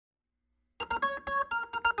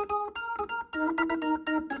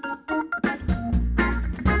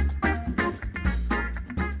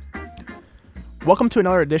Welcome to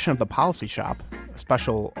another edition of The Policy Shop, a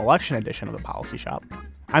special election edition of The Policy Shop.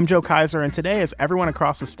 I'm Joe Kaiser, and today, as everyone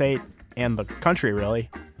across the state and the country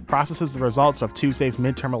really processes the results of Tuesday's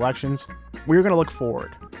midterm elections, we're going to look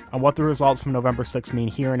forward on what the results from November 6th mean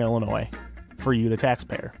here in Illinois for you, the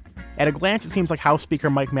taxpayer. At a glance, it seems like House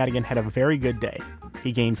Speaker Mike Madigan had a very good day.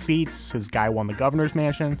 He gained seats, his guy won the governor's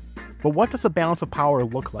mansion, but what does the balance of power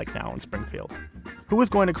look like now in Springfield? Who is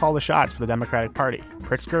going to call the shots for the Democratic Party,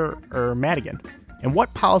 Pritzker or Madigan? And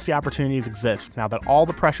what policy opportunities exist now that all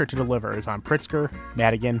the pressure to deliver is on Pritzker,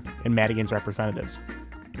 Madigan, and Madigan's representatives?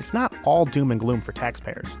 It's not all doom and gloom for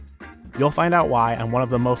taxpayers. You'll find out why on one of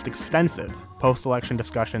the most extensive post-election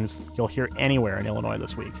discussions you'll hear anywhere in Illinois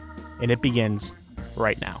this week. And it begins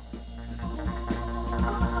right now.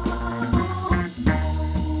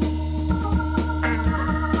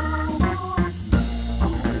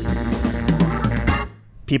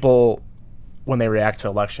 People, when they react to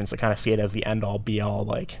elections, they kind of see it as the end-all, be-all,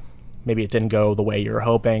 like maybe it didn't go the way you were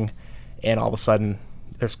hoping, and all of a sudden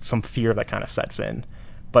there's some fear that kind of sets in.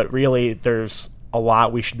 But really, there's a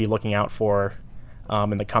lot we should be looking out for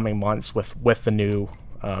in the coming months with the new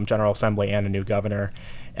General Assembly and a new governor.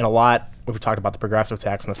 And a lot, we've talked about the progressive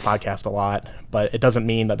tax in this podcast a lot, but it doesn't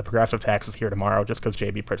mean that the progressive tax is here tomorrow just because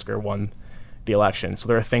J.B. Pritzker won the election. So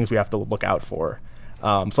there are things we have to look out for.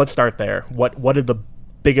 So let's start there. What are the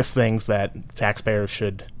biggest things that taxpayers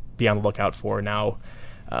should be on the lookout for now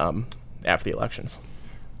after the elections?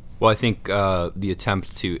 Well, I think the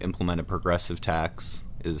attempt to implement a progressive tax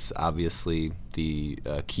is obviously the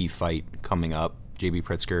key fight coming up. J.B.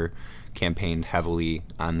 Pritzker campaigned heavily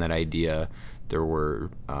on that idea. There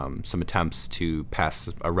were some attempts to pass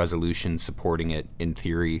a resolution supporting it in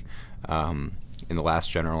theory in the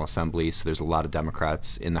last General Assembly, so there's a lot of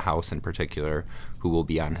Democrats in the House in particular who will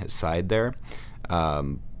be on his side there.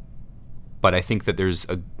 But I think that there's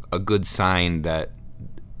a good sign that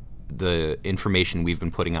the information we've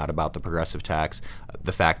been putting out about the progressive tax,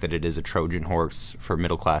 the fact that it is a Trojan horse for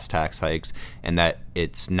middle-class tax hikes, and that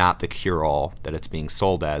it's not the cure-all that it's being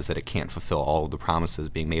sold as, that it can't fulfill all of the promises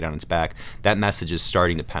being made on its back, that message is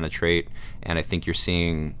starting to penetrate, and I think you're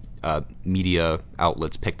seeing media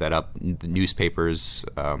outlets pick that up. The newspapers,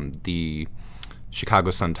 the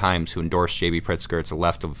Chicago Sun-Times, who endorsed J.B. Pritzker, it's a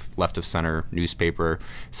left of center newspaper,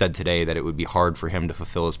 said today that it would be hard for him to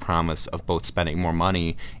fulfill his promise of both spending more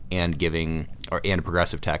money and giving and a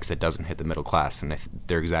progressive tax that doesn't hit the middle class, and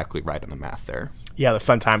they're exactly right on the math there. Yeah, the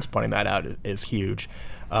Sun-Times pointing that out is huge.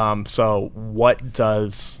 So what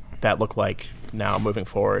does that look like now moving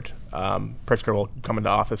forward? Pritzker will come into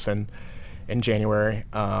office in January.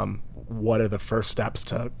 What are the first steps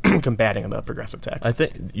to combating the progressive tax? I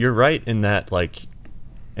think you're right in that,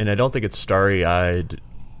 and I don't think it's starry-eyed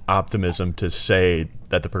optimism to say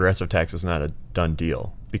that the progressive tax is not a done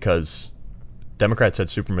deal, because Democrats had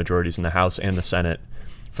supermajorities in the House and the Senate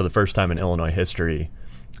for the first time in Illinois history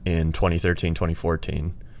in 2013,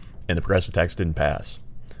 2014, and the progressive tax didn't pass.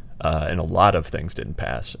 And a lot of things didn't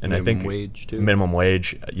pass. And minimum I think wage, too. Minimum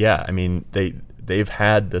wage, yeah. I mean, they've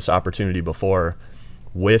had this opportunity before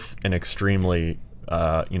with an extremely,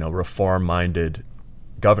 reform-minded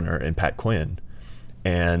governor in Pat Quinn.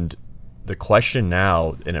 And the question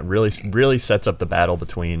now, and it really sets up the battle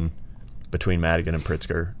between Madigan and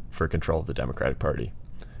Pritzker for control of the Democratic Party.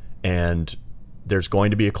 And there's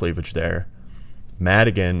going to be a cleavage there.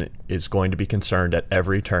 Madigan is going to be concerned at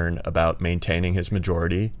every turn about maintaining his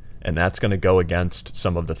majority, and that's going to go against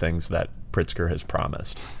some of the things that Pritzker has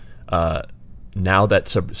promised. Now that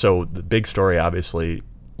so the big story obviously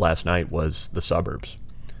last night was the suburbs,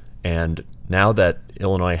 and now that the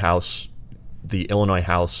Illinois House,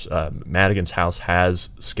 Madigan's House has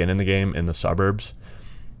skin in the game in the suburbs,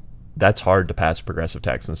 that's hard to pass progressive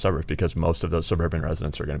tax in the suburbs because most of those suburban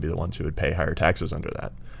residents are going to be the ones who would pay higher taxes under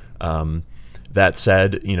that. That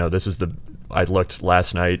said, I looked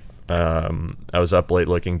last night. I was up late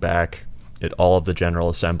looking back at all of the General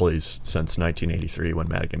Assemblies since 1983 when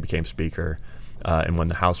Madigan became Speaker. And when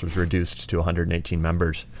the House was reduced to 118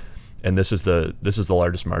 members, and this is the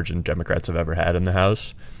largest margin Democrats have ever had in the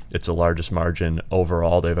House. It's the largest margin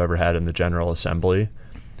overall they've ever had in the General Assembly,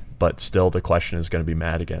 but still the question is going to be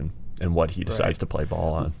Madigan and what he decides to play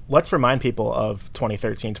ball on. Let's remind people of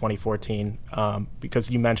 2013, 2014, because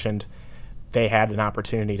you mentioned they had an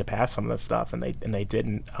opportunity to pass some of this stuff, and they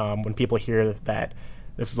didn't. When people hear that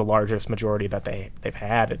this is the largest majority that they've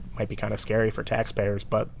had, it might be kind of scary for taxpayers,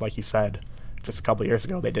 but like you said, just a couple of years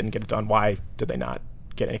ago, they didn't get it done. Why did they not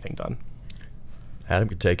get anything done? Adam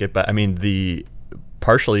could take it, but I mean,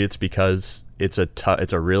 partially it's because it's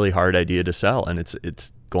a really hard idea to sell, and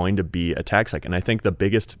it's going to be a tax hike. And I think the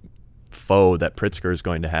biggest foe that Pritzker is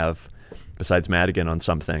going to have, besides Madigan on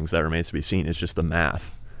some things that remains to be seen, is just the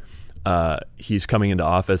math. He's coming into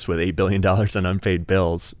office with $8 billion in unpaid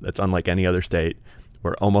bills. That's unlike any other state.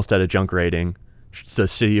 We're almost at a junk rating. The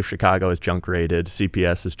city of Chicago is junk rated.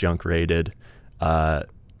 CPS is junk rated.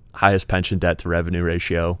 Highest pension debt to revenue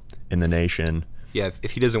ratio in the nation. Yeah,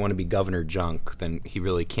 if he doesn't want to be Governor Junk, then he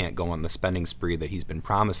really can't go on the spending spree that he's been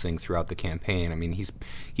promising throughout the campaign. I mean,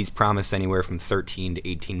 he's promised anywhere from $13 to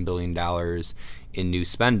 $18 billion in new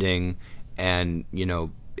spending, and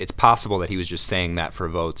it's possible that he was just saying that for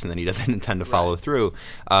votes, and then he doesn't intend to follow through.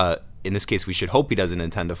 In this case, we should hope he doesn't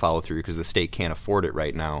intend to follow through because the state can't afford it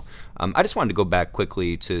right now. I just wanted to go back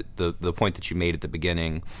quickly to the point that you made at the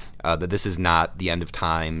beginning, that this is not the end of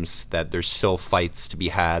times, that there's still fights to be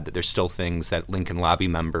had, that there's still things that Lincoln Lobby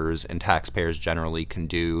members and taxpayers generally can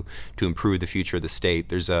do to improve the future of the state.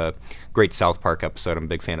 There's a great South Park episode, I'm a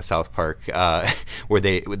big fan of South Park, where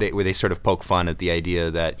they sort of poke fun at the idea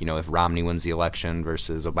that, if Romney wins the election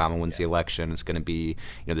versus Obama wins the election, it's going to be,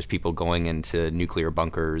 there's people going into nuclear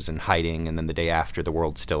bunkers and hiding, and then the day after the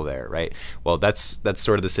world's still there, right? Well, that's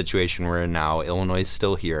sort of the situation we're in now. Illinois is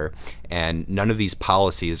still here, and none of these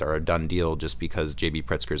policies are a done deal just because J.B.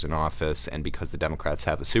 Pritzker's in office and because the Democrats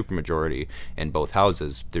have a supermajority in both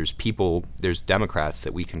houses. There's Democrats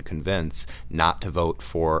that we can convince not to vote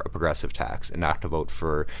for a progressive tax and not to vote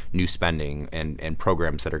for new spending and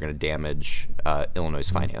programs that are going to damage Illinois'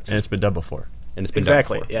 finances. And it's been done before. And it's been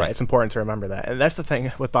exactly. done before. Yeah, right. It's important to remember that. And that's the thing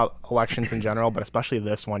about elections in general, but especially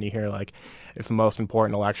this one. You hear like it's the most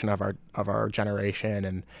important election of our generation,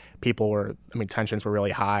 and tensions were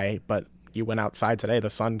really high. But you went outside today, the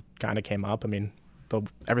sun kind of came up.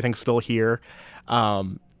 Everything's still here,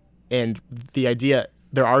 and the idea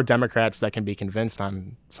there are Democrats that can be convinced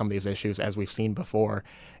on some of these issues, as we've seen before.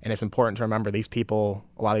 And it's important to remember a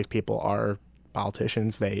lot of these people are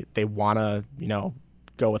politicians. They want to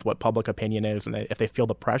go with what public opinion is, and if they feel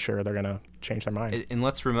the pressure, they're going to change their mind. And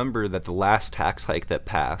let's remember that the last tax hike that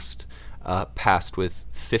passed with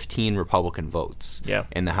 15 Republican votes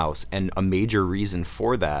in the House. And a major reason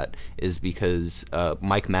for that is because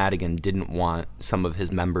Mike Madigan didn't want some of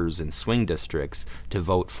his members in swing districts to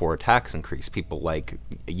vote for a tax increase. People like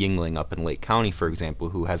Yingling up in Lake County, for example,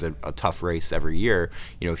 who has a tough race every year.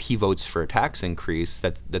 If he votes for a tax increase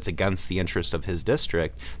that's against the interest of his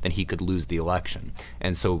district, then he could lose the election.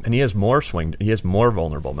 And he has more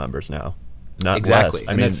vulnerable members now. Not exactly.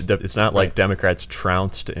 less. It's not like Democrats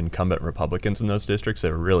trounced incumbent Republicans in those districts.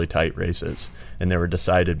 They were really tight races, and they were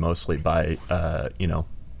decided mostly by,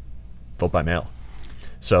 vote by mail.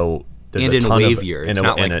 So there's in a wave year. It's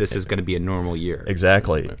not like this is going to be a normal year.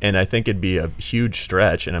 Exactly. And I think it'd be a huge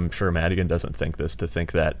stretch, and I'm sure Madigan doesn't think this, to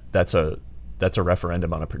think that that's a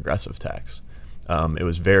referendum on a progressive tax. It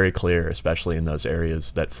was very clear, especially in those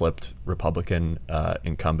areas that flipped Republican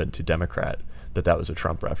incumbent to Democrat, that was a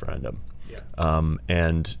Trump referendum.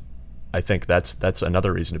 And I think that's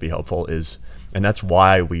another reason to be hopeful and that's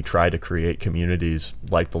why we try to create communities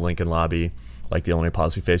like the Lincoln Lobby, like the Illinois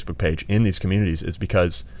Policy Facebook page in these communities, is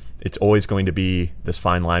because it's always going to be this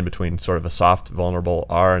fine line between sort of a soft, vulnerable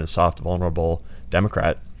R and a soft, vulnerable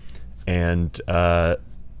Democrat. And that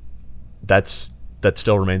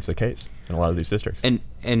still remains the case in a lot of these districts.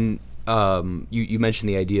 And you mentioned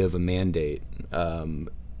the idea of a mandate.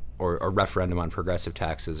 Or a referendum on progressive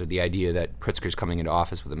taxes, or the idea that Pritzker's coming into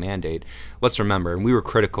office with a mandate. Let's remember, and we were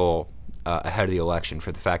critical ahead of the election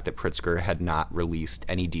for the fact that Pritzker had not released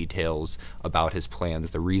any details about his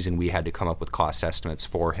plans. The reason we had to come up with cost estimates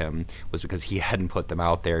for him was because he hadn't put them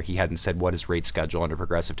out there. He hadn't said what his rate schedule under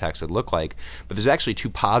progressive tax would look like. But there's actually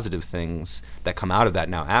two positive things that come out of that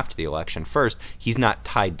now after the election. First, he's not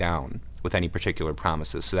tied down with any particular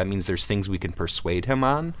promises. So that means there's things we can persuade him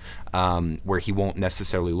on, where he won't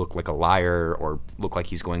necessarily look like a liar or look like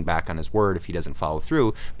he's going back on his word if he doesn't follow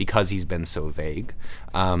through, because he's been so vague.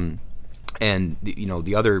 And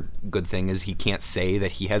the other good thing is he can't say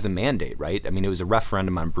that he has a mandate, right? I mean, it was a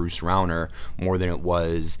referendum on Bruce Rauner more than it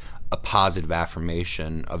was a positive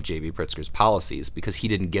affirmation of J.B. Pritzker's policies, because he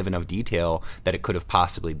didn't give enough detail that it could have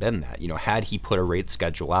possibly been that. Had he put a rate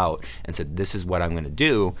schedule out and said, this is what I'm going to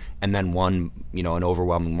do, and then won, an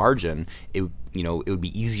overwhelming margin, it would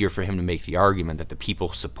be easier for him to make the argument that the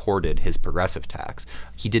people supported his progressive tax.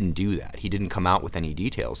 He didn't do that. He didn't come out with any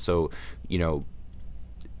details. So,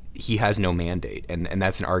 he has no mandate, and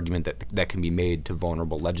that's an argument that can be made to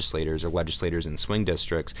vulnerable legislators or legislators in swing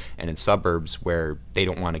districts and in suburbs where they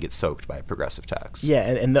don't want to get soaked by a progressive tax. Yeah,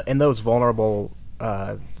 and those vulnerable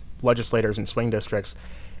legislators in swing districts,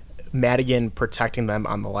 Madigan protecting them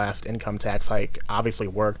on the last income tax hike obviously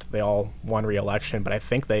worked. They all won re-election, but I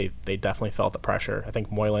think they definitely felt the pressure. I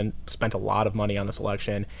think Moylan spent a lot of money on this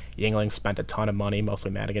election. Yingling spent a ton of money,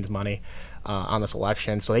 mostly Madigan's money, on this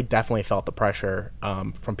election. So they definitely felt the pressure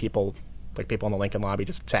from people, like people in the Lincoln lobby,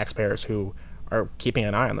 just taxpayers who are keeping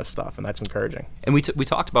an eye on this stuff, and that's encouraging. And we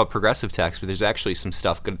talked about progressive tax, but there's actually some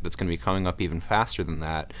stuff that's going to be coming up even faster than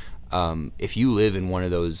that. If you live in one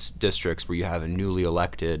of those districts where you have a newly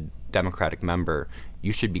elected Democratic member,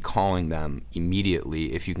 you should be calling them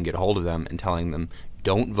immediately if you can get a hold of them and telling them,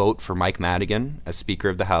 don't vote for Mike Madigan as Speaker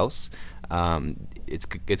of the House. It's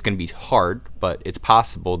going to be hard, but it's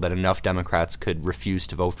possible that enough Democrats could refuse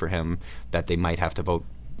to vote for him that they might have to vote,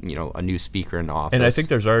 a new Speaker in office. And I think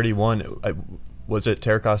there's already one. Was it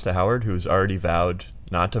Tara Costa Howard who's already vowed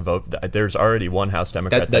not to vote? There's already one House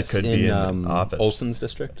Democrat that could be in office. Olson's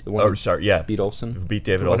district. The one beat Olson. Beat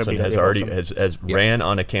David Olson has already ran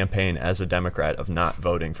on a campaign as a Democrat of not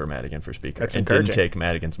voting for Madigan for Speaker. That's and encouraging. Didn't take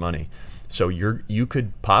Madigan's money. So you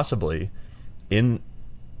could possibly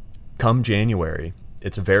come January,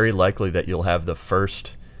 it's very likely that you'll have the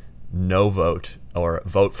first no vote or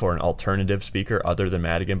vote for an alternative speaker other than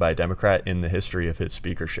Madigan by a Democrat in the history of his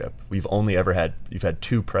speakership. You've had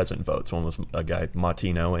two present votes. One was a guy,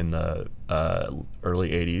 Martino, in the early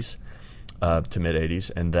 80s to mid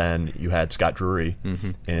 80s, and then you had Scott Drury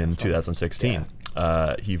in 2016.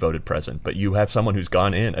 Yeah. He voted present. But you have someone who's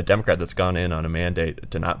gone in, a Democrat that's gone in on a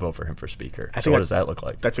mandate to not vote for him for speaker. So what does that look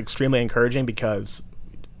like? That's extremely encouraging, because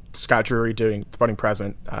Scott Drury voting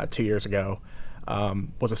present 2 years ago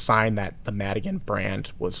was a sign that the Madigan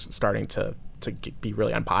brand was starting to be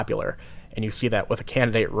really unpopular. And you see that with a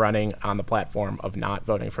candidate running on the platform of not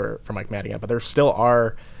voting for Mike Madigan. But there still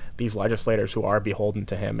are these legislators who are beholden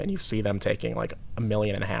to him, and you see them taking like $1.5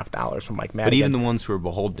 million from Mike Madigan. But even the ones who are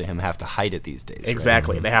beholden to him have to hide it these days.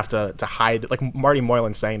 Exactly. Right? They have to hide. Like Marty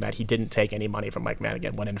Moylan saying that he didn't take any money from Mike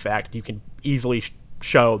Madigan, when in fact you can easily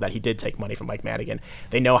show that he did take money from Mike Madigan.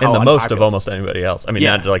 They know how and the most of almost anybody else. I mean,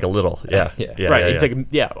 not like a little. Yeah. Right. He's taken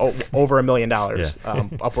over $1 million,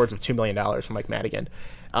 upwards of $2 million from Mike Madigan.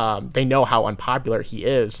 They know how unpopular he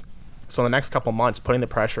is. So in the next couple months, putting the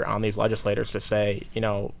pressure on these legislators to say,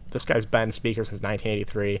 this guy's been Speaker since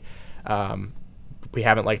 1983. We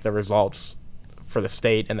haven't liked the results for the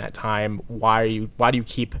state in that time. Why do you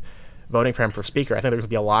keep voting for him for Speaker? I think there's going to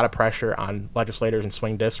be a lot of pressure on legislators in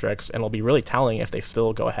swing districts, and it'll be really telling if they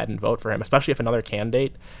still go ahead and vote for him, especially if another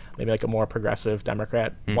candidate, maybe like a more progressive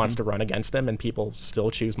Democrat, wants to run against him and people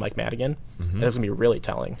still choose Mike Madigan. That's going to be really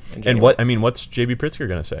telling. And what's J.B. Pritzker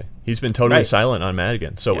going to say? He's been totally silent on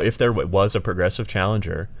Madigan. So if there was a progressive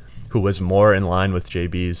challenger who was more in line with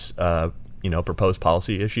J.B.'s proposed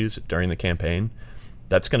policy issues during the campaign,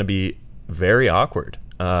 that's going to be very awkward.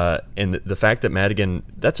 And the fact that Madigan,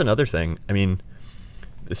 that's another thing. I mean,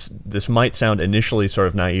 this might sound initially sort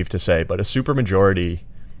of naive to say, but a supermajority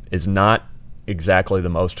is not exactly the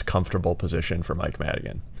most comfortable position for Mike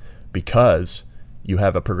Madigan, because you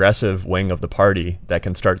have a progressive wing of the party that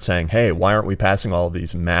can start saying, hey, why aren't we passing all of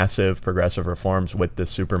these massive progressive reforms with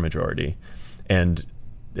this supermajority? And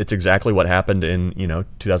it's exactly what happened in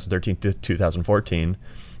 2013 to 2014,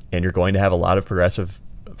 and you're going to have a lot of progressive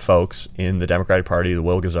folks in the Democratic Party, the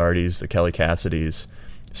Will Guzzardis, the Kelly Cassidys,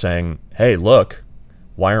 saying, hey, look,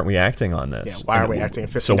 why aren't we acting on this? Yeah, why aren't we acting?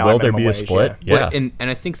 So will there be a split? Yeah. Well, and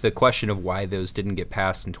I think the question of why those didn't get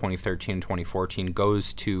passed in 2013 and 2014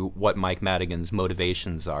 goes to what Mike Madigan's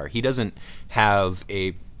motivations are. He doesn't have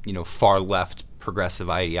a far left progressive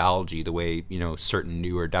ideology the way certain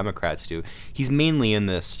newer Democrats do. He's mainly in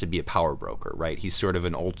this to be a power broker, right? He's sort of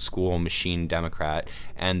an old school machine Democrat,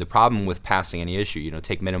 and the problem with passing any issue,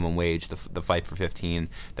 take minimum wage, the fight for 15,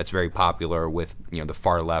 that's very popular with the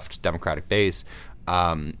far left Democratic base.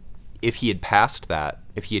 If he had passed that,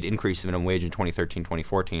 if he had increased the minimum wage in 2013,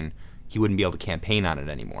 2014, he wouldn't be able to campaign on it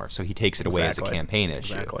anymore. So he takes it away as a campaign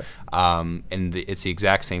issue. Exactly. And it's the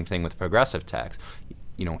exact same thing with the progressive tax.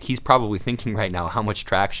 He's probably thinking right now, how much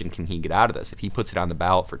traction can he get out of this? If he puts it on the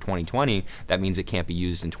ballot for 2020, that means it can't be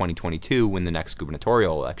used in 2022 when the next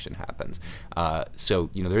gubernatorial election happens.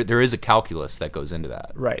 So there is a calculus that goes into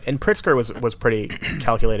that. Right, and Pritzker was pretty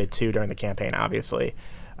calculated too during the campaign, obviously.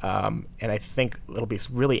 And I think it'll be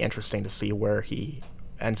really interesting to see where he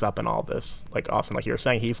ends up in all this. Like Austin, like you were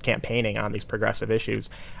saying, he's campaigning on these progressive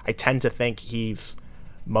issues. I tend to think he's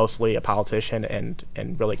mostly a politician and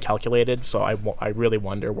really calculated, so I really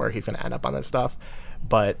wonder where he's going to end up on this stuff.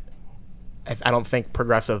 But I don't think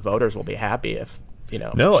progressive voters will be happy if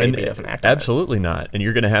No, JB and doesn't act on it. absolutely not. And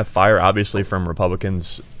you're going to have fire, obviously, from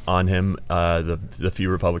Republicans on him, the few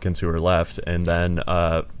Republicans who are left, and then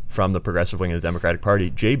from the progressive wing of the Democratic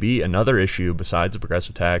Party. JB, another issue besides the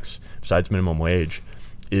progressive tax, besides minimum wage,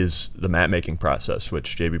 is the map-making process,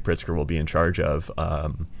 which J.B. Pritzker will be in charge of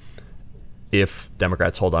if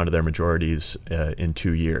Democrats hold on to their majorities in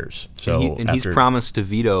 2 years. So he's promised to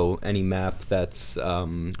veto any map that's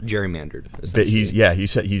gerrymandered. But he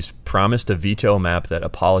said he's promised to veto a map that a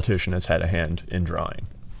politician has had a hand in drawing.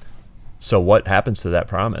 So what happens to that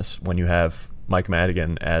promise when you have Mike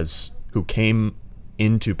Madigan who came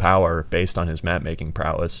into power based on his map-making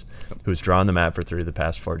prowess, who's drawn the map for 3 of the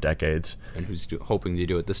past 4 decades, and who's hoping to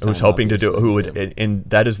do it this time? Who's hoping to do it? And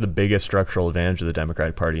that is the biggest structural advantage of the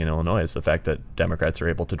Democratic Party in Illinois, is the fact that Democrats are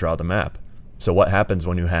able to draw the map. So what happens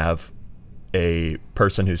when you have a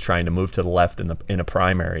person who's trying to move to the left in a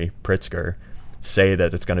primary, Pritzker, say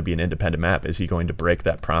that it's going to be an independent map? Is he going to break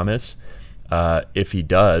that promise? If he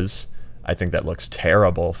does, I think that looks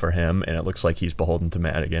terrible for him, and it looks like he's beholden to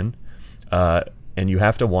Madigan. And you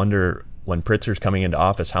have to wonder, when Pritzker's coming into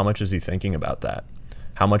office, how much is he thinking about that?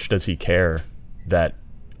 How much does he care that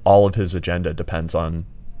all of his agenda depends on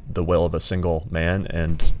the will of a single man,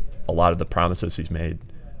 and a lot of the promises he's made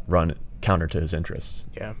run counter to his interests?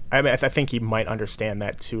 Yeah. I mean, I think he might understand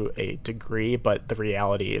that to a degree, but the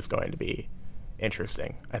reality is going to be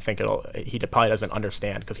interesting. I think he probably doesn't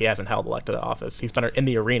understand because he hasn't held elected office. He's been in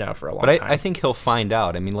the arena for a long time. But I think he'll find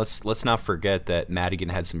out. I mean, let's not forget that Madigan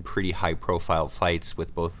had some pretty high-profile fights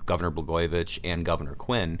with both Governor Blagojevich and Governor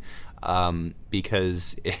Quinn,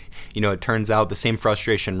 because it turns out the same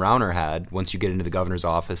frustration Rauner had once you get into the governor's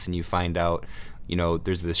office and you find out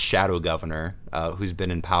there's this shadow governor who's been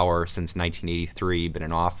in power since 1983, been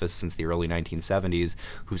in office since the early 1970s,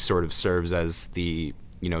 who sort of serves as the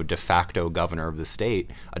de facto governor of the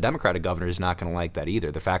state. A Democratic governor is not going to like that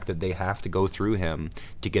either. The fact that they have to go through him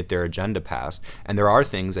to get their agenda passed. And there are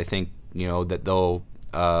things, I think, that they'll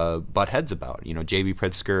butt heads about. J.B.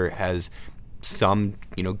 Pritzker has some,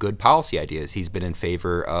 good policy ideas. He's been in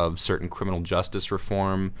favor of certain criminal justice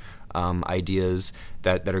reform ideas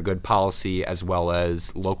that are good policy, as well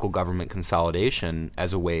as local government consolidation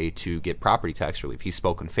as a way to get property tax relief. He's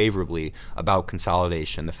spoken favorably about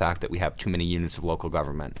consolidation, the fact that we have too many units of local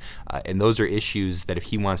government. And those are issues that if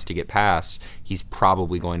he wants to get passed, he's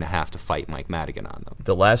probably going to have to fight Mike Madigan on them.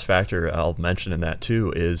 The last factor I'll mention in that,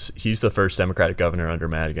 too, is he's the first Democratic governor under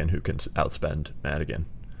Madigan who can outspend Madigan.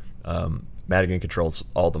 Madigan controls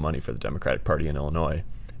all the money for the Democratic Party in Illinois.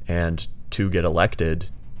 And to get elected,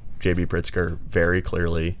 J.B. Pritzker very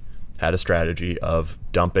clearly had a strategy of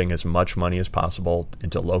dumping as much money as possible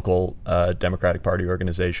into local Democratic Party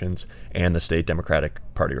organizations and the state Democratic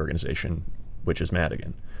Party organization, which is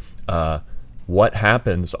Madigan. What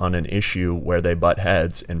happens on an issue where they butt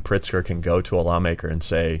heads and Pritzker can go to a lawmaker and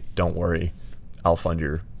say, "Don't worry, I'll fund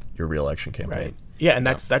your re-election campaign"? Right. Yeah, and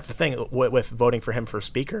that's the thing with voting for him for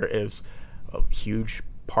speaker is a huge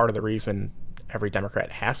part of the reason every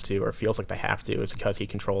Democrat has to, or feels like they have to, is because he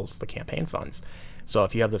controls the campaign funds. So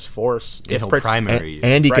if you have this force, if primary,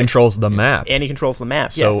 and he controls the map, and he controls the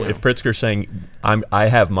map. So if Pritzker's saying I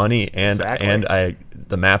have money and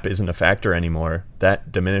the map isn't a factor anymore,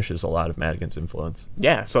 that diminishes a lot of Madigan's influence.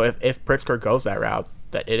 Yeah. So if Pritzker goes that route,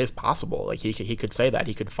 that it is possible. Like he could say that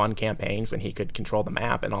he could fund campaigns and he could control the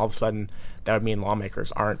map, and all of a sudden that would mean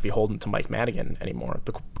lawmakers aren't beholden to Mike Madigan anymore.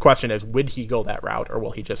 The question is, would he go that route, or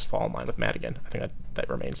will he just fall in line with Madigan? I think that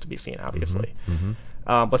remains to be seen, obviously.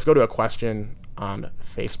 Mm-hmm. Let's go to a question on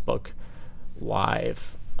Facebook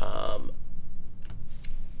Live.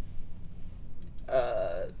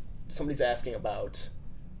 Somebody's asking about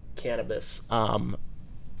cannabis. I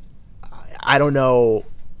don't know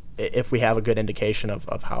if we have a good indication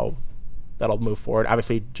of how that'll move forward.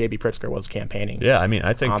 Obviously, J.B. Pritzker was campaigning. Yeah, I mean,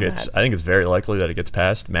 I think it's very likely that it gets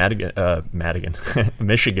passed.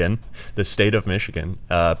 Michigan, the state of Michigan,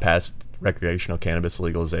 passed recreational cannabis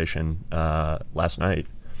legalization last night.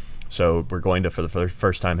 So we're going to, for the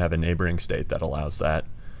first time, have a neighboring state that allows that.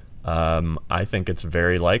 I think it's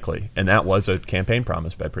very likely, and that was a campaign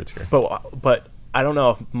promise by Pritzker. But I don't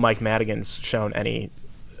know if Mike Madigan's shown any,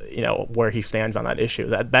 where he stands on that issue.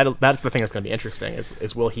 That's the thing that's going to be interesting.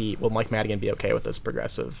 Is will Mike Madigan be okay with this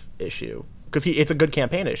progressive issue? Because it's a good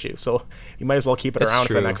campaign issue, so you might as well keep it around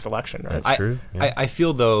for the next election, right? That's true. Yeah. I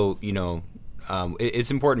feel though,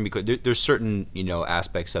 it's important because there's certain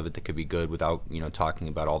aspects of it that could be good without talking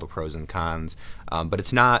about all the pros and cons. But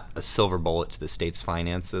it's not a silver bullet to the state's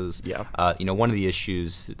finances. Yeah. One of the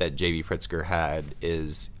issues that J.B. Pritzker had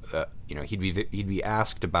is he'd be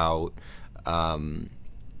asked about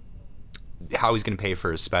how he's going to pay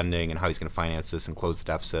for his spending and how he's going to finance this and close the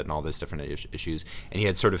deficit and all these different issues. And he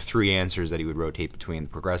had sort of three answers that he would rotate between: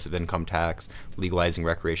 progressive income tax, legalizing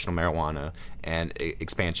recreational marijuana, and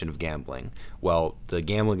expansion of gambling. Well, the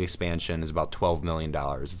gambling expansion is about $12 million.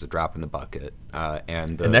 It's a drop in the bucket.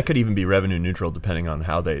 And that could even be revenue neutral depending on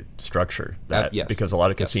how they structure that. Yes. Because a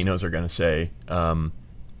lot of casinos are going to say,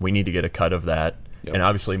 we need to get a cut of that. Yep. And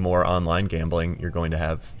obviously more online gambling, you're going to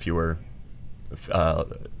have fewer,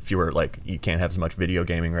 like, you can't have as much video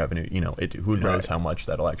gaming revenue. Who knows how much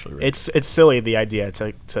that'll actually raise. It's silly, the idea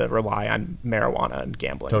to rely on marijuana and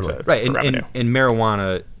gambling. Totally. Right. And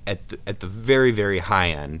marijuana at the very, very high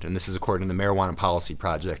end, and this is according to the Marijuana Policy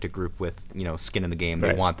Project, a group with skin in the game.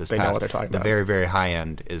 They want this they passed. Know what they're talking about. The very, very high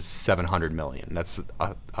end is $700 million. That's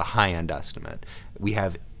a high end estimate. We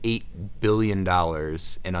have $8 billion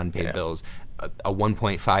in unpaid bills. A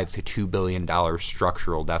 $1.5 to $2 billion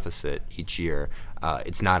structural deficit each year.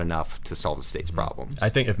 It's not enough to solve the state's problems. I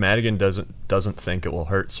think if Madigan doesn't think it will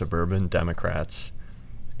hurt suburban Democrats,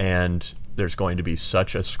 and there's going to be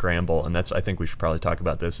such a scramble, and I think we should probably talk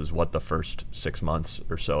about this, is what the first 6 months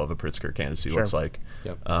or so of a Pritzker candidacy looks like.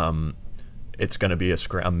 Yep. It's going to be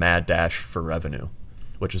a mad dash for revenue,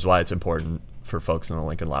 which is why it's important for folks in the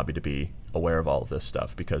Lincoln lobby to be aware of all of this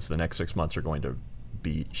stuff, because the next 6 months are going to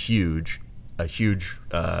be a huge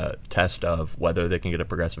test of whether they can get a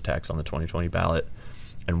progressive tax on the 2020 ballot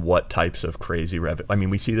and what types of crazy revenue. I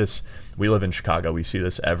mean, we see this, we live in Chicago, we see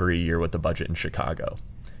this every year with the budget in Chicago.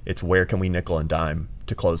 It's where can we nickel and dime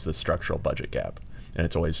to close this structural budget gap? And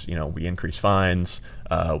it's always, we increase fines,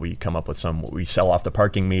 we come up with we sell off the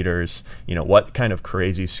parking meters, what kind of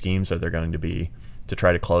crazy schemes are there going to be to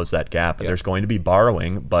try to close that gap? And there's going to be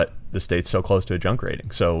borrowing, but the state's so close to a junk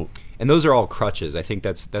rating. And those are all crutches. I think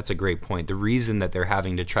that's a great point. The reason that they're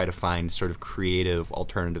having to try to find sort of creative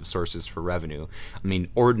alternative sources for revenue. I mean,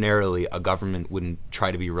 ordinarily a government wouldn't try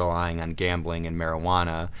to be relying on gambling and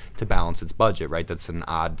marijuana to balance its budget, right? That's an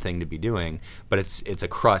odd thing to be doing, but it's a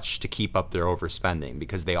crutch to keep up their overspending,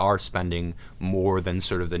 because they are spending more than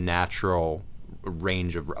sort of the natural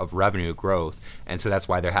range of revenue growth, and so that's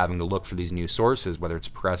why they're having to look for these new sources, whether it's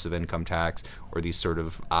progressive income tax or these sort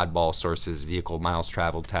of oddball sources, vehicle miles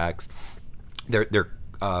traveled tax. They're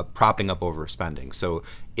propping up overspending. So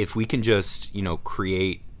if we can just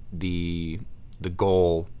create the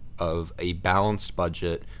goal of a balanced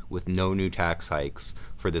budget with no new tax hikes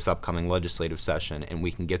for this upcoming legislative session, and we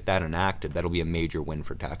can get that enacted, that'll be a major win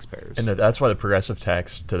for taxpayers. And that's why the progressive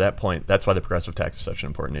tax, to that point, that's why the progressive tax is such an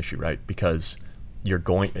important issue, right? Because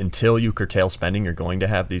until you curtail spending, you're going to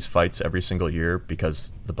have these fights every single year,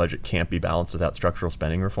 because the budget can't be balanced without structural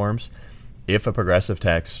spending reforms. If a progressive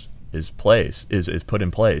tax is put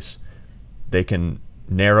in place, they can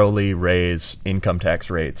narrowly raise income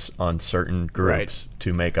tax rates on certain groups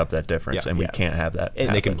to make up that difference, and we can't have that.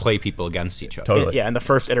 And they can play people against each other. Totally. And the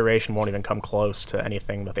first iteration won't even come close to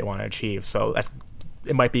anything that they want to achieve. So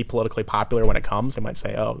it might be politically popular when it comes. They might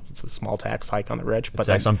say, "Oh, it's a small tax hike on the rich," but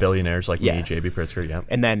tax on billionaires like me, J.B. Pritzker,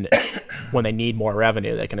 And then when they need more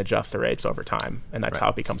revenue, they can adjust the rates over time, and that's how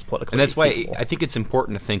it becomes politically. And that's feasible. why I think it's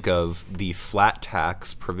important to think of the flat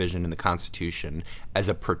tax provision in the Constitution as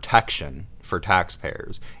a protection for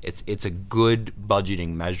taxpayers. It's a good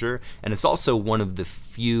budgeting measure, and it's also one of the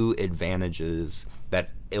few advantages that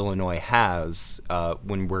Illinois has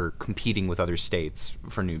when we're competing with other states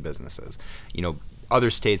for new businesses. Other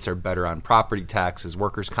states are better on property taxes,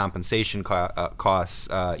 workers' compensation costs,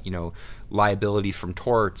 liability from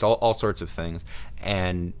torts, all sorts of things.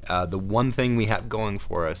 And the one thing we have going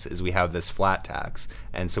for us is we have this flat tax,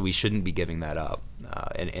 and so we shouldn't be giving that up,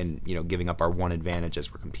 and giving up our one advantage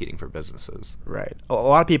as we're competing for businesses. Right. A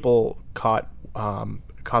lot of people caught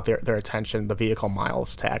their attention, the vehicle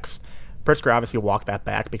miles tax. Pritzker obviously walked that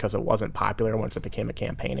back because it wasn't popular once it became a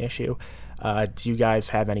campaign issue. Do you guys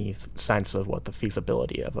have any sense of what the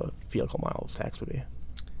feasibility of a vehicle miles tax would be?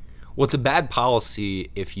 Well, it's a bad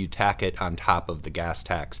policy if you tack it on top of the gas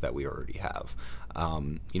tax that we already have.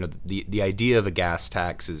 The idea of a gas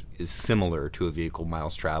tax is similar to a vehicle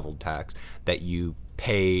miles traveled tax, that you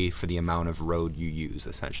pay for the amount of road you use.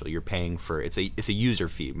 Essentially, you're paying for it's a user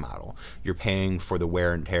fee model. You're paying for the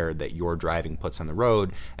wear and tear that your driving puts on the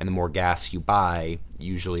road, and the more gas you buy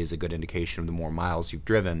usually is a good indication of the more miles you've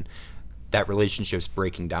driven. That relationship's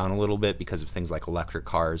breaking down a little bit because of things like electric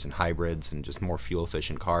cars and hybrids and just more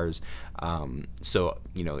fuel-efficient cars. So,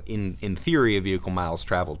 in theory, a vehicle miles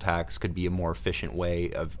travel tax could be a more efficient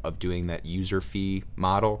way of doing that user fee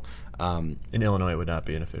model. In Illinois, it would not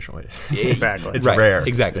be an efficient way. Exactly. It's rare.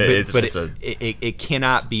 Exactly. But it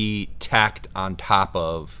cannot be tacked on top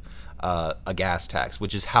of a gas tax,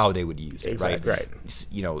 which is how they would use it, exactly, right?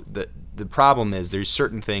 the problem is there's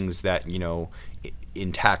certain things that,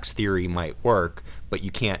 in tax theory might work, but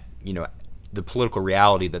you can't, the political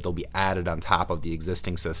reality that they'll be added on top of the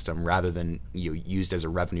existing system rather than used as a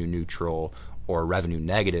revenue neutral or revenue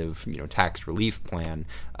negative, tax relief plan,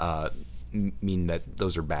 mean that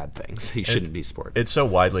those are bad things. You shouldn't be supported. It's so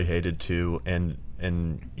widely hated too, and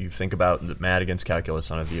you think about the Madigan's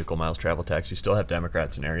calculus on a vehicle miles travel tax. You still have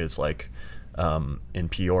Democrats in areas like in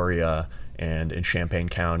Peoria and in Champaign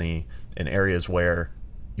County, in areas where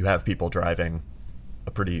you have people driving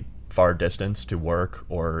a pretty far distance to work,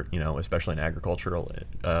 or especially in agricultural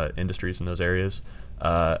industries in those areas.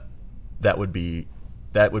 That would be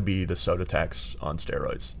the soda tax on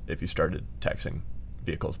steroids if you started taxing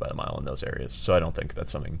vehicles by the mile in those areas. So I don't think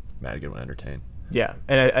that's something Madigan would entertain. Yeah,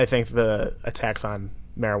 and I think a tax on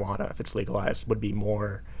marijuana, if it's legalized, would be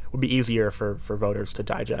easier for voters to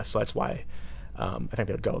digest. So that's why I think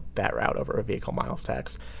they would go that route over a vehicle miles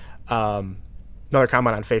tax. Another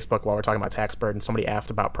comment on Facebook while we're talking about tax burden, somebody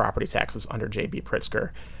asked about property taxes under J.B. Pritzker.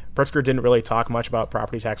 Pritzker didn't really talk much about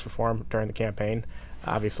property tax reform during the campaign,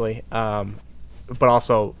 obviously. But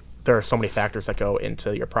also, there are so many factors that go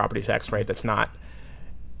into your property tax rate that's not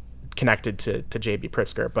connected to J.B.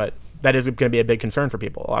 Pritzker. But that is going to be a big concern for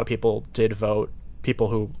people. A lot of people did vote. People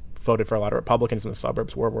who voted for a lot of Republicans in the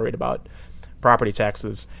suburbs were worried about property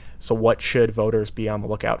taxes. So what should voters be on the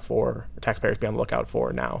lookout for, or taxpayers be on the lookout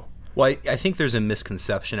for now? Well, I think there's a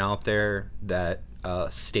misconception out there that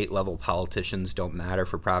state-level politicians don't matter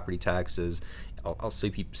for property taxes. I'll see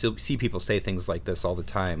people say things like this all the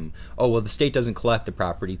time. Oh, well, the state doesn't collect the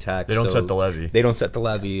property tax. They don't set the levy. They don't set the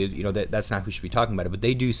levy. That's not who should be talking about it. But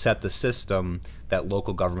they do set the system that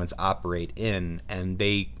local governments operate in, and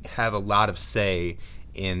they have a lot of say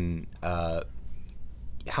in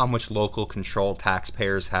how much local control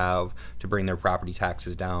taxpayers have to bring their property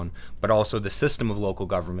taxes down, but also the system of local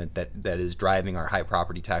government that is driving our high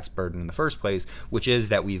property tax burden in the first place, which is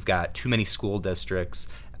that we've got too many school districts,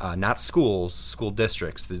 not schools, school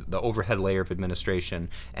districts, the overhead layer of administration,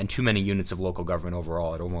 and too many units of local government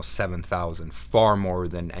overall at almost 7,000, far more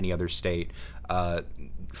than any other state,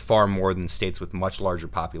 far more than states with much larger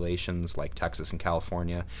populations like Texas and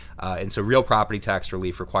California. And so real property tax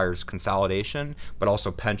relief requires consolidation, but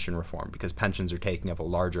also pension reform, because pensions are taking up a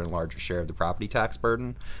larger and larger share of the property tax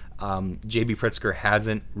burden. J.B. Pritzker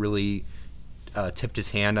hasn't really tipped his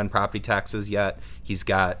hand on property taxes yet. He's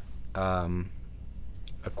got a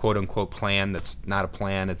quote-unquote plan that's not a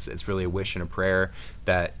plan. It's really a wish and a prayer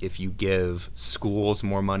that if you give schools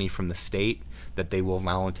more money from the state, that they will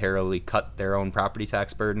voluntarily cut their own property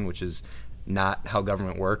tax burden, which is not how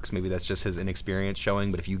government works. Maybe that's just his inexperience showing,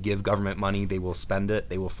 but if you give government money, they will spend it.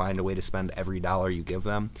 They will find a way to spend every dollar you give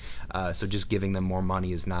them. So just giving them more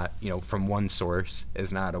money is not, from one source,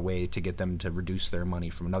 is not a way to get them to reduce their money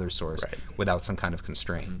from another source without some kind of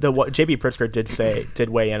constraint. What J.B. Pritzker did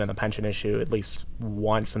weigh in on the pension issue at least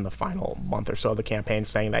once in the final month or so of the campaign,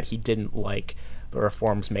 saying that he didn't like the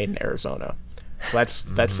reforms made in Arizona. So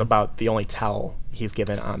that's about the only tell he's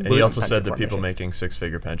given on. And he also said that people making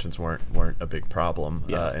six-figure pensions weren't a big problem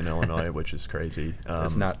in Illinois, which is crazy.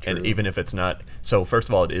 It's not true. And even if it's not, so first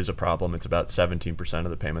of all, it is a problem. It's about 17% of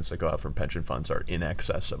the payments that go out from pension funds are in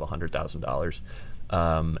excess of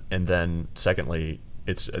 $100,000. And then secondly,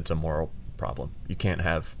 it's a moral problem. You can't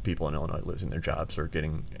have people in Illinois losing their jobs or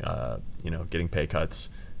getting pay cuts,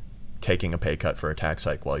 taking a pay cut for a tax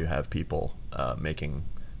hike while you have people making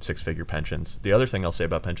six-figure pensions. The other thing I'll say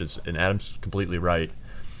about pensions, and Adam's completely right,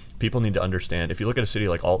 people need to understand, if you look at a city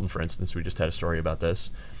like Alton, for instance, we just had a story about this,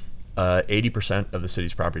 80% of the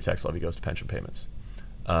city's property tax levy goes to pension payments.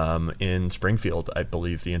 In Springfield, I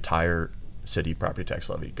believe the entire city property tax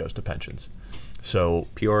levy goes to pensions. So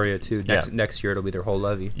Peoria, too. Next year, it'll be their whole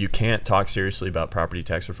levy. You can't talk seriously about property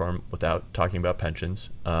tax reform without talking about pensions.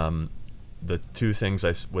 The two things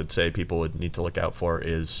I would say people would need to look out for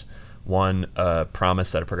is, one,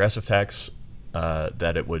 promise that a progressive tax,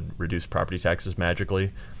 that it would reduce property taxes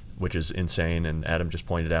magically, which is insane, and Adam just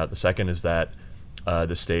pointed out. The second is that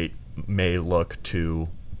the state may look to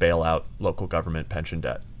bail out local government pension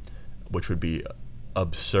debt, which would be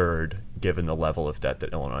absurd given the level of debt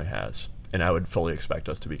that Illinois has. And I would fully expect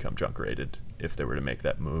us to become junk rated if they were to make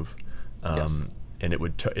that move. Yes. And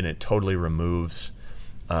it totally removes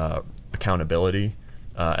accountability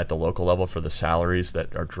at the local level for the salaries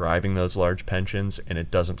that are driving those large pensions, and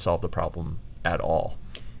it doesn't solve the problem at all.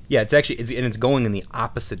 Yeah, it's going in the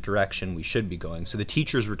opposite direction we should be going. So the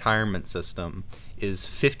teachers' retirement system is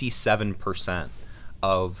 57%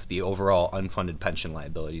 of the overall unfunded pension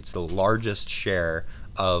liability. It's the largest share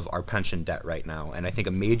of our pension debt right now. And I think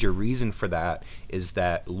a major reason for that is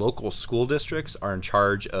that local school districts are in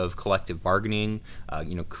charge of collective bargaining,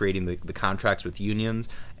 creating the contracts with unions,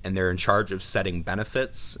 and they're in charge of setting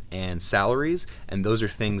benefits and salaries. And those are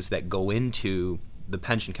things that go into the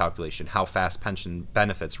pension calculation, how fast pension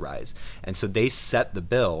benefits rise. And so they set the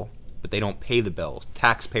bill, but they don't pay the bill.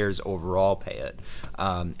 Taxpayers overall pay it.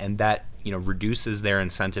 And that reduces their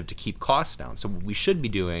incentive to keep costs down. So what we should be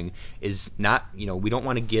doing is not, we don't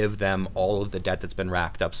want to give them all of the debt that's been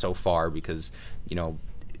racked up so far, because,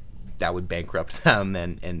 that would bankrupt them,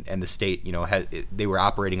 and the state, they were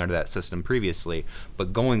operating under that system previously.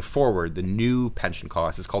 But going forward, the new pension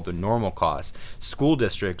cost is called the normal cost. School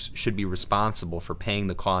districts should be responsible for paying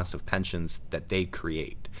the cost of pensions that they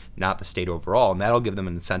create, not the state overall, and that'll give them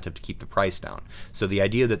an incentive to keep the price down. So the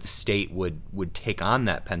idea that the state would take on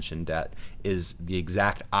that pension debt is the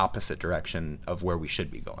exact opposite direction of where we should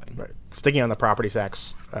be going. Right. Sticking on the property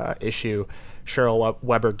tax issue, Cheryl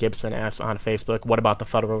Weber Gibson asks on Facebook, what about the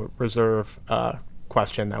Federal Reserve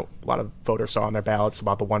question that a lot of voters saw on their ballots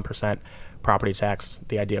about the 1% property tax,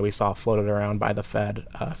 the idea we saw floated around by the Fed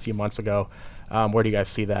a few months ago. Where do you guys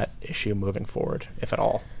see that issue moving forward, if at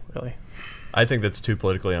all, really? I think that's too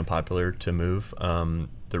politically unpopular to move.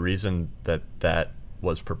 The reason that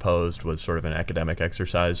was proposed was sort of an academic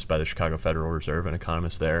exercise by the Chicago Federal Reserve, an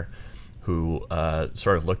economist there, who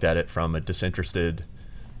sort of looked at it from a disinterested,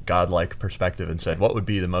 godlike perspective and said, what would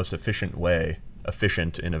be the most efficient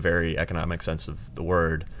in a very economic sense of the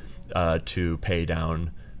word, to pay down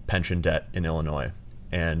pension debt in Illinois?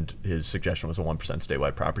 And his suggestion was a 1%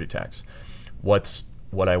 statewide property tax. What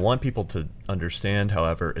I want people to understand,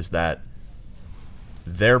 however, is that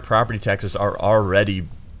their property taxes are already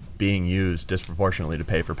being used disproportionately to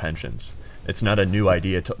pay for pensions. It's not a new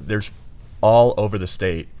idea. There's all over the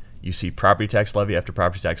state, you see property tax levy after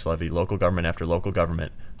property tax levy, local government after local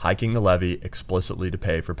government, hiking the levy explicitly to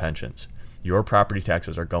pay for pensions. Your property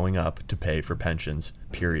taxes are going up to pay for pensions,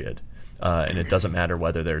 period. And it doesn't matter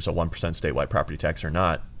whether there's a 1% statewide property tax or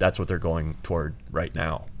not. That's what they're going toward right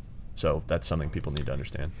now. So that's something people need to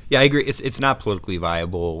understand. Yeah, I agree. It's not politically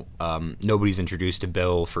viable. Nobody's introduced a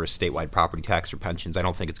bill for a statewide property tax for pensions. I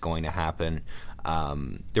don't think it's going to happen.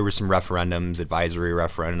 There were some referendums, advisory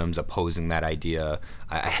referendums opposing that idea.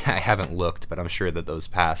 I haven't looked, but I'm sure that those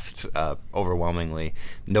passed overwhelmingly.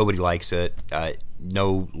 Nobody likes it.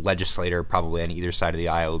 No legislator probably on either side of the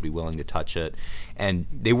aisle would be willing to touch it. And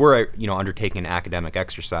they were, undertaking an academic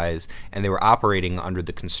exercise, and they were operating under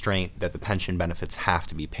the constraint that the pension benefits have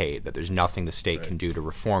to be paid, that there's nothing the state can do to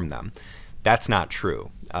reform them. That's not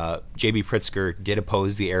true. J.B. Pritzker did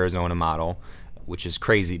oppose the Arizona model, which is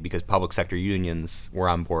crazy because public sector unions were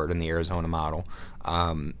on board in the Arizona model.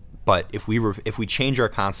 But if we change our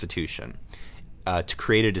Constitution to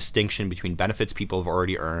create a distinction between benefits people have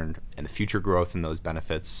already earned and the future growth in those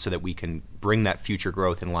benefits, so that we can bring that future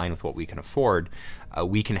growth in line with what we can afford,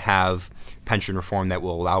 we can have pension reform that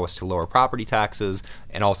will allow us to lower property taxes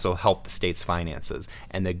and also help the state's finances.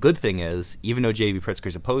 And the good thing is, even though J.B. Pritzker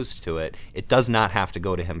is opposed to it, it does not have to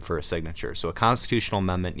go to him for a signature. So a constitutional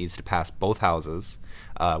amendment needs to pass both houses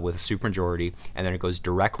with a supermajority, and then it goes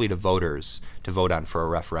directly to voters to vote on for a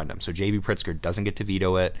referendum. So J.B. Pritzker doesn't get to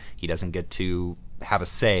veto it. He doesn't get to have a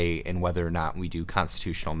say in whether or not we do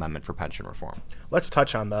constitutional amendment for pension reform. Let's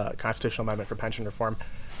touch on the constitutional amendment for pension reform.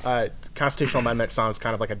 Constitutional amendment sounds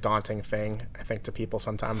kind of like a daunting thing, I think, to people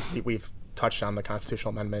sometimes. We've touched on the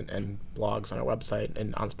constitutional amendment and blogs on our website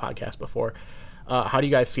and on this podcast before. How do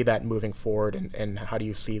you guys see that moving forward, and how do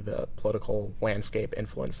you see the political landscape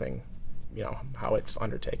influencing, how it's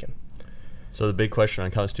undertaken? So the big question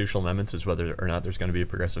on constitutional amendments is whether or not there's going to be a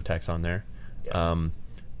progressive tax on there. Yeah.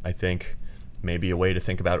 I think maybe a way to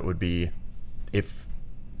think about it would be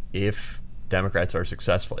if Democrats are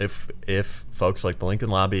successful, if folks like the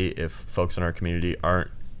Lincoln Lobby, if folks in our community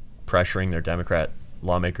aren't pressuring their Democrat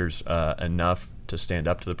lawmakers enough to stand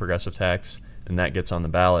up to the progressive tax, and that gets on the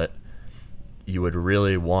ballot, you would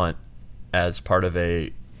really want, as part of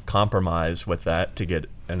a compromise with that, to get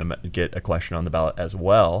a question on the ballot as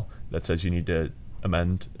well that says you need to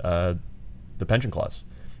amend the pension clause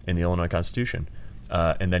in the Illinois Constitution,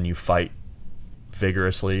 and then you fight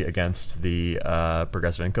vigorously against the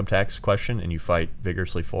progressive income tax question, and you fight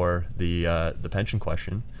vigorously for the pension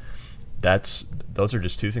question. Those are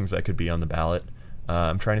just two things that could be on the ballot.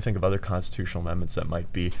 I'm trying to think of other constitutional amendments that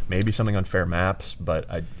might be maybe something on fair maps, but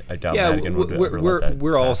I doubt Madigan would ever let that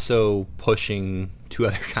we're pass. Also pushing two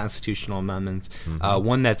other constitutional amendments. Mm-hmm.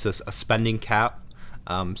 One that's a spending cap.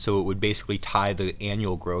 So it would basically tie the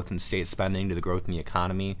annual growth in state spending to the growth in the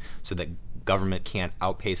economy, so that government can't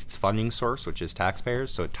outpace its funding source, which is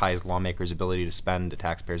taxpayers, so it ties lawmakers' ability to spend to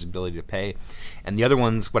taxpayers' ability to pay. And the other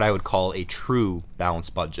one's what I would call a true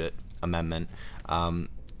balanced budget amendment.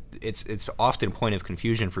 It's often a point of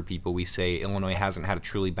confusion for people. We say Illinois hasn't had a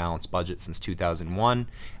truly balanced budget since 2001,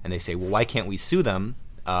 and they say, well, why can't we sue them?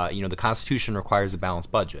 The Constitution requires a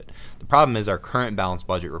balanced budget. The problem is our current balanced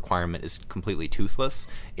budget requirement is completely toothless.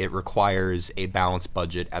 It requires a balanced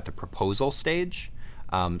budget at the proposal stage.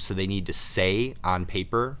 So they need to say on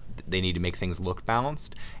paper, they need to make things look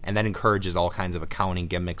balanced, and that encourages all kinds of accounting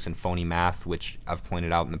gimmicks and phony math, which I've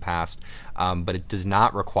pointed out in the past, but it does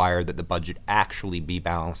not require that the budget actually be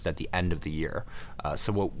balanced at the end of the year.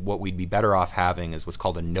 So what we'd be better off having is what's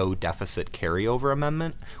called a no deficit carryover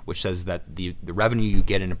amendment, which says that the revenue you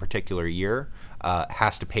get in a particular year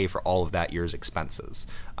has to pay for all of that year's expenses.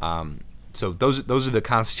 So those are the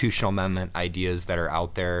constitutional amendment ideas that are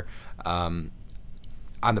out there.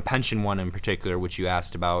 On the pension one in particular, which you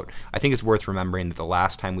asked about, I think it's worth remembering that the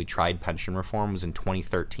last time we tried pension reform was in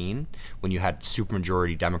 2013, when you had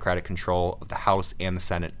supermajority Democratic control of the House and the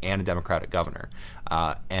Senate and a Democratic governor.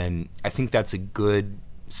 And I think that's a good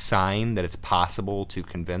sign that it's possible to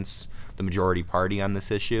convince the majority party on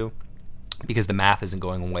this issue, because the math isn't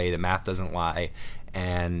going away, the math doesn't lie,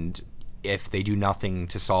 and if they do nothing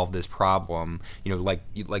to solve this problem, like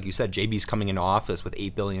you said, JB's coming into office with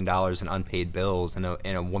 $8 billion in unpaid bills and a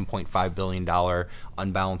 $1.5 billion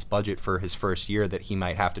unbalanced budget for his first year that he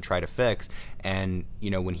might have to try to fix. And,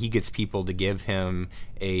 when he gets people to give him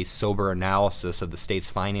a sober analysis of the state's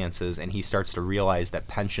finances, and he starts to realize that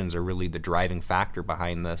pensions are really the driving factor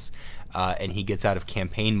behind this, and he gets out of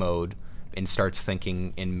campaign mode and starts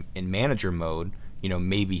thinking in manager mode,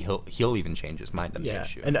 maybe he'll even change his mind on the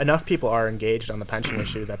issue. And enough people are engaged on the pension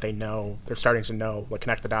issue that they're starting to know,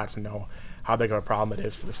 connect the dots and know how big of a problem it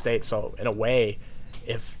is for the state. So in a way,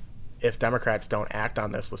 if Democrats don't act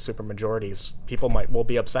on this with supermajorities, people will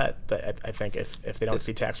be upset. That I think if they don't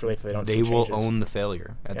see tax relief, if they don't see changes, they will own the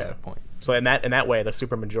failure at that point. So in that way, the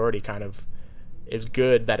supermajority kind of is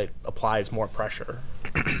good, that it applies more pressure.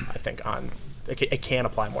 I think it can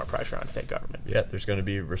apply more pressure on state government. Yeah, there's going to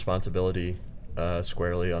be responsibility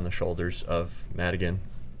squarely on the shoulders of Madigan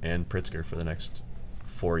and Pritzker for the next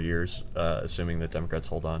 4 years, assuming that Democrats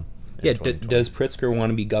hold on. Yeah, does Pritzker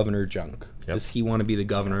want to be governor junk? Yep. Does he want to be the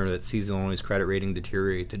governor that sees Illinois' credit rating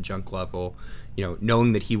deteriorate to junk level?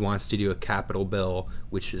 Knowing that he wants to do a capital bill,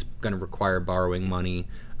 which is going to require borrowing money.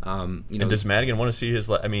 And does Madigan want to see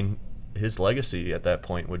his legacy at that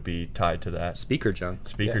point would be tied to that? Speaker junk.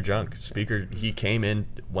 Speaker, he came in,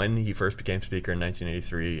 when he first became Speaker in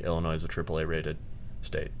 1983, Illinois is a AAA rated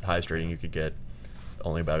state. The highest rating you could get.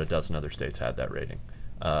 Only about a dozen other states had that rating.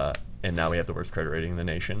 And now we have the worst credit rating in the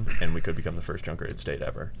nation, and we could become the first junk rated state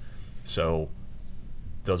ever. So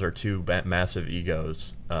those are two massive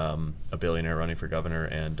egos, a billionaire running for governor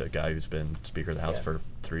and a guy who's been Speaker of the House for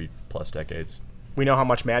 3+ decades. We know how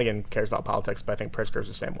much Madigan cares about politics, but I think Pritzker's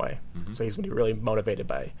the same way. Mm-hmm. So he's going to be really motivated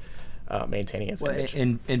by maintaining his image.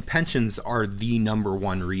 And pensions are the number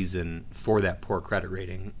one reason for that poor credit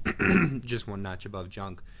rating, just one notch above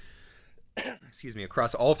junk. Excuse me.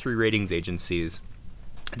 Across all three ratings agencies,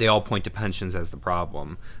 they all point to pensions as the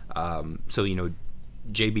problem. So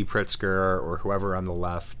J.B. Pritzker or whoever on the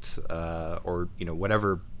left, or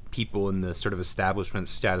whatever people in the sort of establishment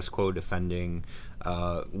status quo defending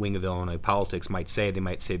wing of Illinois politics might say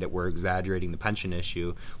that we're exaggerating the pension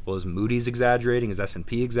issue. Well, is Moody's exaggerating? Is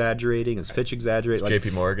S&P exaggerating? Is Fitch exaggerating?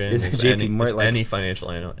 J.P. Morgan? Is any financial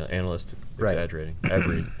analyst exaggerating?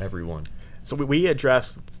 Right. Every one. So we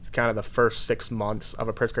addressed kind of the first 6 months of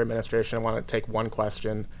a Pritzker administration. I want to take one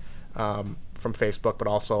question from Facebook, but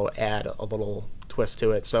also add a little twist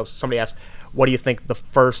to it. So somebody asked, what do you think the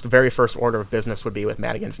very first order of business would be with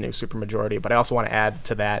Madigan's new supermajority? But I also want to add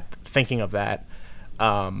to that, thinking of that,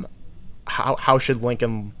 how should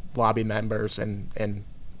Lincoln lobby members and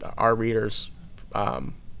our readers,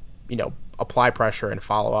 apply pressure and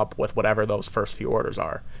follow up with whatever those first few orders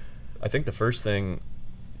are? I think the first thing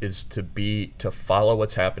is to follow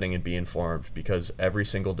what's happening and be informed, because every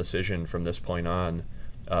single decision from this point on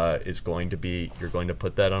is going to be, you're going to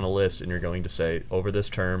put that on a list and you're going to say, over this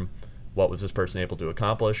term, what was this person able to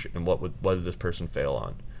accomplish and what did this person fail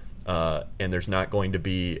on? And there's not going to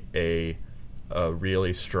be a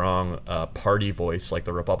really strong party voice, like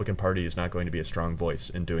the Republican Party is not going to be a strong voice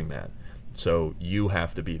in doing that. So you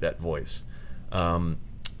have to be that voice.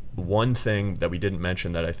 One thing that we didn't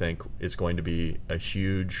mention that I think is going to be a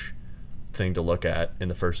huge thing to look at in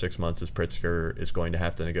the first 6 months is Pritzker is going to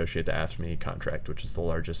have to negotiate the AFSCME contract, which is the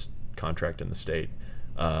largest contract in the state.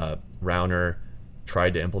 Rauner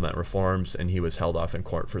tried to implement reforms, and he was held off in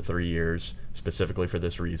court for 3 years specifically for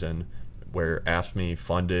this reason, where AFSCME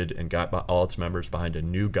funded and got all its members behind a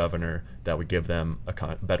new governor that would give them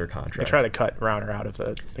a better contract. They tried to cut Rauner out of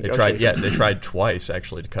the negotiations. They tried twice,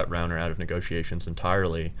 actually, to cut Rauner out of negotiations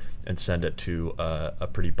entirely and send it to a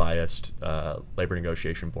pretty biased labor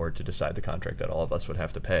negotiation board to decide the contract that all of us would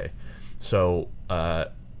have to pay. So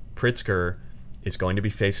Pritzker is going to be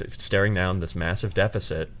staring down this massive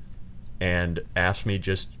deficit, and AFSCME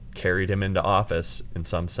just carried him into office in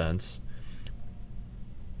some sense.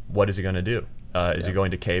 What is he going to do? Is he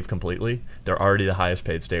going to cave completely? They're already the highest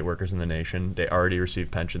paid state workers in the nation. They already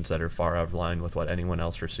receive pensions that are far out of line with what anyone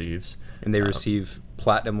else receives. And they receive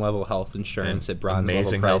platinum level health insurance at bronze level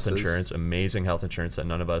prices. Amazing health insurance that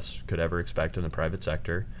none of us could ever expect in the private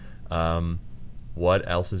sector. What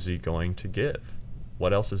else is he going to give?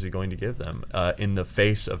 What else is he going to give them in the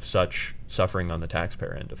face of such suffering on the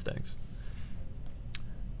taxpayer end of things?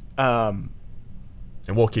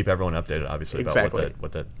 And we'll keep everyone updated, obviously, exactly.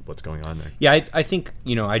 about what's going on there. Yeah, I think,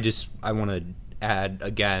 I want to add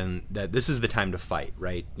again that this is the time to fight,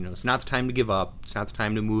 right? It's not the time to give up. It's not the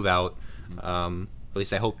time to move out. At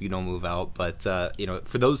least I hope you don't move out. But,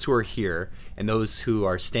 for those who are here and those who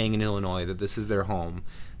are staying in Illinois, that this is their home,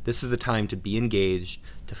 this is the time to be engaged,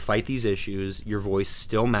 to fight these issues. Your voice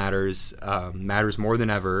still matters, matters more than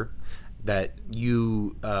ever. That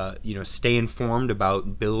you stay informed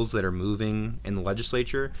about bills that are moving in the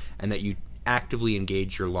legislature, and that you actively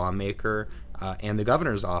engage your lawmaker and the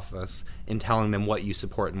governor's office in telling them what you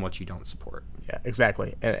support and what you don't support. Yeah,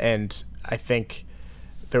 exactly. And I think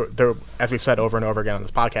there, as we've said over and over again on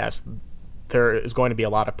this podcast, there is going to be a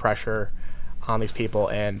lot of pressure on these people,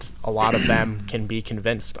 and a lot of them can be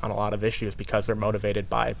convinced on a lot of issues because they're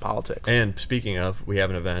motivated by politics. And speaking of, we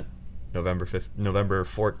have an event November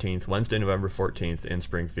 14th, Wednesday, November 14th in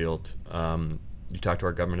Springfield. You talk to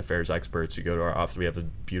our government affairs experts. You go to our office. We have a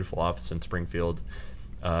beautiful office in Springfield.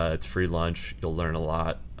 It's free lunch. You'll learn a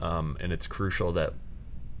lot. And it's crucial that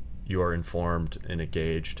you are informed and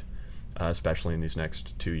engaged, especially in these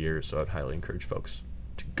next 2 years. So I'd highly encourage folks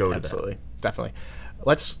to go to that. Absolutely. Definitely.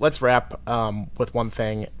 Let's wrap with one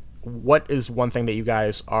thing. What is one thing that you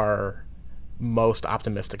guys are most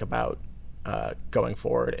optimistic about going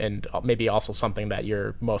forward, and maybe also something that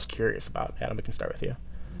you're most curious about? Adam, we can start with you.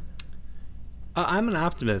 I'm an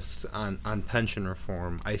optimist on pension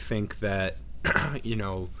reform. I think that,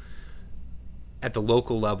 at the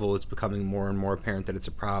local level, it's becoming more and more apparent that it's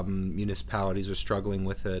a problem. Municipalities are struggling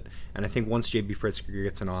with it. And I think once J.B. Pritzker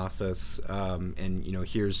gets in office and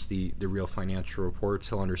here's the real financial reports,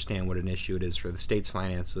 he'll understand what an issue it is for the state's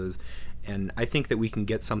finances. And I think that we can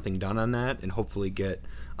get something done on that and hopefully get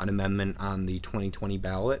an amendment on the 2020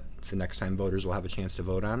 ballot. So next time voters will have a chance to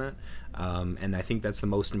vote on it. And I think that's the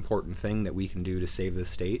most important thing that we can do to save the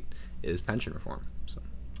state is pension reform.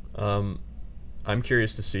 So. I'm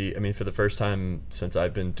curious to see, for the first time since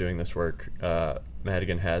I've been doing this work,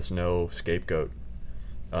 Madigan has no scapegoat.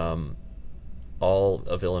 All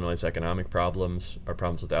of Illinois' economic problems, our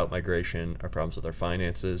problems with out-migration, our problems with our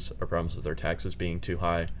finances, our problems with our taxes being too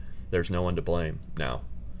high, there's no one to blame now.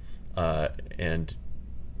 And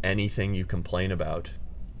anything you complain about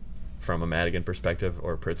from a Madigan perspective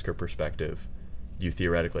or a Pritzker perspective, you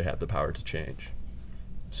theoretically have the power to change.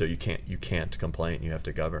 So you can't complain, you have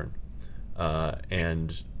to govern.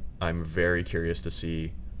 And I'm very curious to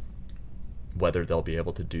see whether they'll be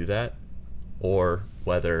able to do that, or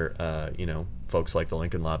whether folks like the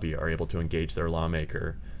Lincoln Lobby are able to engage their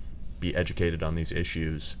lawmaker, be educated on these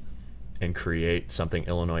issues, and create something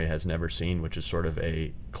Illinois has never seen, which is sort of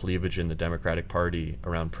a cleavage in the Democratic Party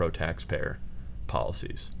around pro-taxpayer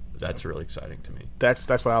policies. That's really exciting to me. That's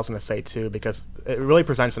what I was going to say too, because it really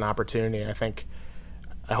presents an opportunity.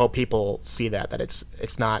 I hope people see that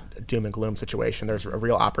it's not a doom and gloom situation. There's a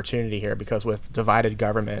real opportunity here, because with divided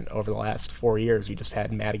government over the last 4 years, you just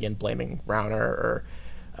had Madigan blaming Rauner or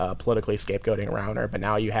politically scapegoating Rauner, but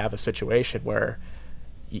now you have a situation where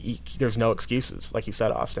there's no excuses, like you said,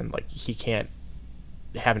 Austin. Like, he can't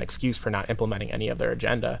have an excuse for not implementing any of their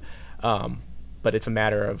agenda. But it's a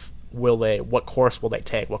matter of what course will they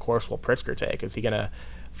take? What course will Pritzker take? Is he going to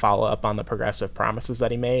follow up on the progressive promises that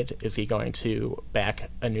he made? Is he going to back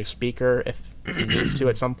a new speaker if he needs to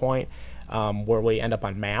at some point? Where we end up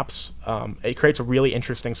on maps? It creates a really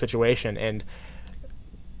interesting situation, and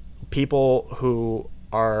people who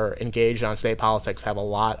are engaged on state politics have a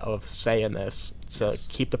lot of say in this to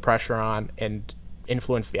keep the pressure on and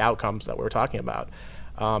influence the outcomes that we're talking about.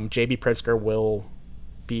 J.B. Pritzker will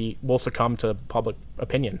succumb to public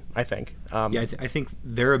opinion, I think. I think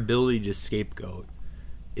their ability to scapegoat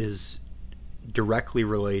is directly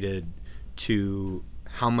related to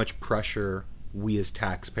how much pressure we as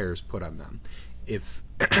taxpayers put on them. If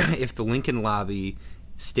the Lincoln lobby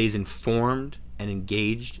stays informed and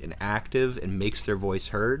engaged and active and makes their voice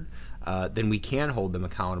heard, then we can hold them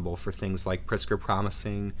accountable for things like Pritzker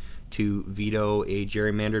promising to veto a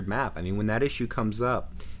gerrymandered map. I mean, when that issue comes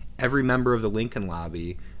up, every member of the Lincoln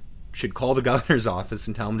lobby should call the governor's office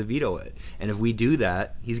and tell him to veto it. And if we do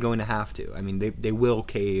that, he's going to have to. I mean, they will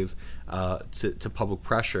cave to public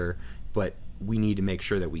pressure, but we need to make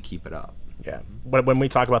sure that we keep it up. Yeah. But when we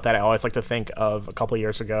talk about that, I always like to think of a couple of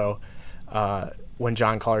years ago when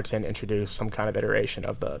John Cullerton introduced some kind of iteration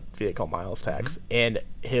of the vehicle miles tax, and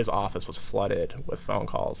his office was flooded with phone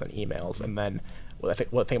calls and emails. And then I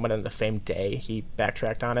think about in the same day he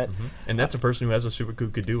backtracked on it. And that's a person who has a who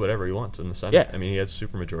could do whatever he wants in the Senate. Yeah. I mean, he has a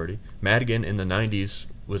supermajority. Madigan in the 90s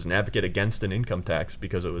was an advocate against an income tax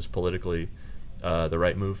because it was politically the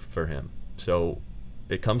right move for him. So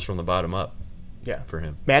it comes from the bottom up. Yeah. For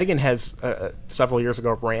him. Madigan has several years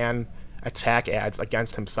ago ran attack ads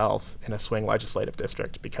against himself in a swing legislative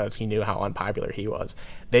district because he knew how unpopular he was.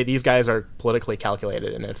 These guys are politically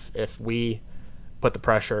calculated, and if we put the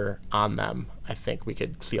pressure on them, I think we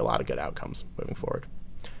could see a lot of good outcomes moving forward.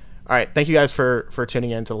 All right, thank you guys for tuning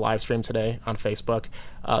in to the live stream today on Facebook.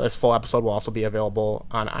 This full episode will also be available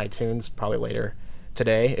on iTunes probably later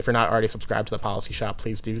today. If you're not already subscribed to the Policy Shop,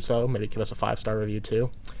 please do so. Maybe give us a 5-star review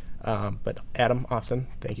too. But Adam, Austin,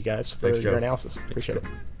 thank you guys for your analysis. Appreciate it.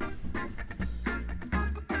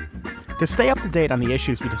 To stay up to date on the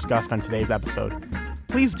issues we discussed on today's episode,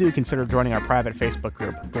 please do consider joining our private Facebook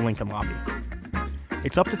group, The Lincoln Lobby.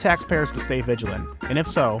 It's up to taxpayers to stay vigilant, and if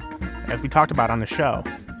so, as we talked about on the show,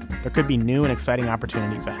 there could be new and exciting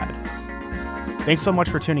opportunities ahead. Thanks so much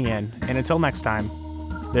for tuning in, and until next time,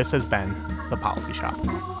 this has been The Policy Shop.